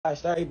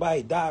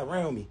Everybody die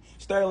around me.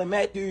 Sterling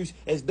Matthews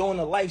is doing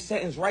a life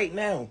sentence right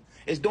now.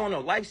 Is doing a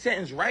life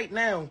sentence right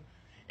now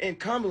in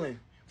Cumberland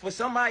for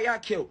somebody I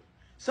killed.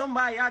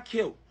 Somebody I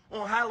killed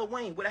on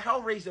Halloween with a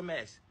Hellraiser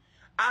mask.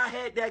 I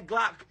had that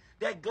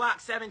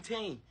Glock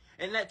 17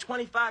 and that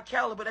 25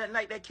 caliber that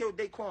night that killed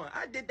Daquan.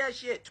 I did that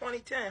shit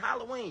 2010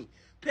 Halloween.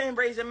 Pen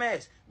razor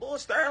mask. Boy,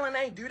 Sterling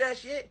ain't do that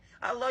shit.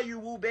 I love you,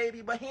 woo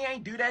baby, but he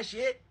ain't do that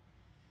shit.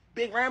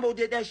 Big Rambo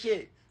did that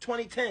shit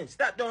 2010.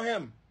 Stepped on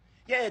him.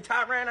 Yeah,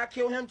 Tyran, I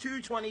killed him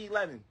too,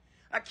 2011.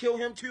 I killed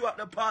him too up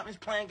the apartments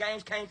playing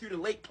games, came through the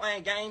lake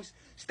playing games,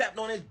 stepped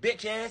on his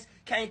bitch ass,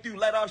 came through,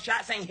 let off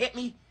shots, ain't hit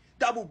me,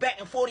 double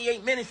back in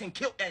 48 minutes and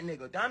killed that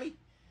nigga, dummy.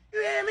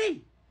 You hear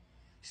me?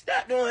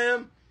 Stepped on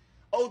him.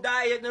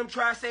 O'Dyer and them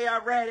try to say I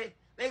read it.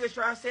 Niggas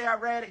try to say I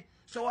read it.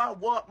 So I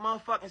walked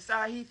motherfucking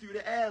side, he through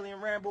the alley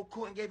and Rambo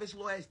court and gave his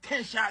little ass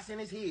 10 shots in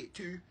his head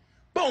too.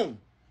 Boom,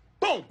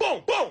 boom,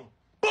 boom, boom,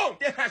 boom.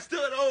 Then I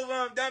stood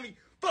over him, dummy.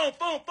 Boom,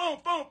 boom, boom,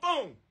 boom,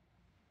 boom.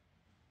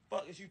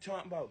 Fuck is you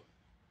talking about?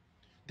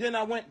 Then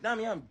I went,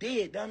 dummy, I'm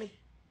dead, dummy.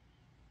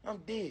 I'm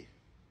dead.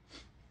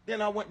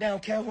 Then I went down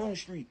Calhoun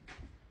Street.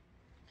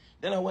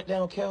 And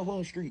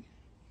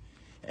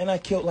I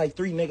killed like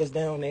 3 niggas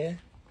down there.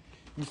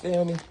 You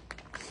feel me?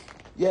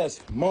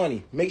 Yes,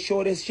 money. Make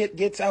sure this shit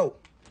gets out.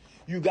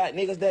 You got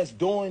niggas that's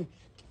doing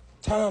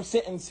time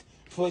sentence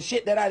for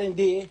shit that I done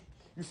did.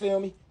 You feel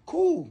me?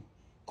 Cool.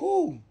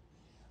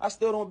 I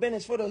still doing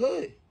business for the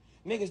hood.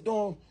 Niggas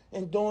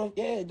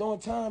doing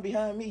time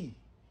behind me.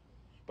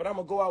 But I'm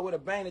going to go out with a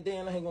bang today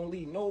and I ain't going to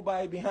leave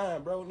nobody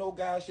behind, bro. No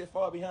guy shit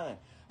far behind.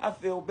 I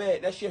feel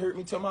bad. That shit hurt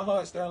me to my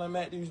heart. Sterling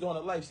Matthews doing a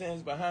life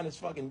sentence behind his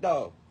fucking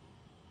dog.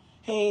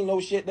 He ain't no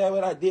shit that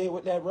what I did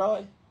with that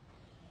rod.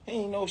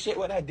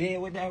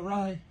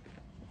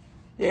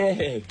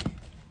 Yeah.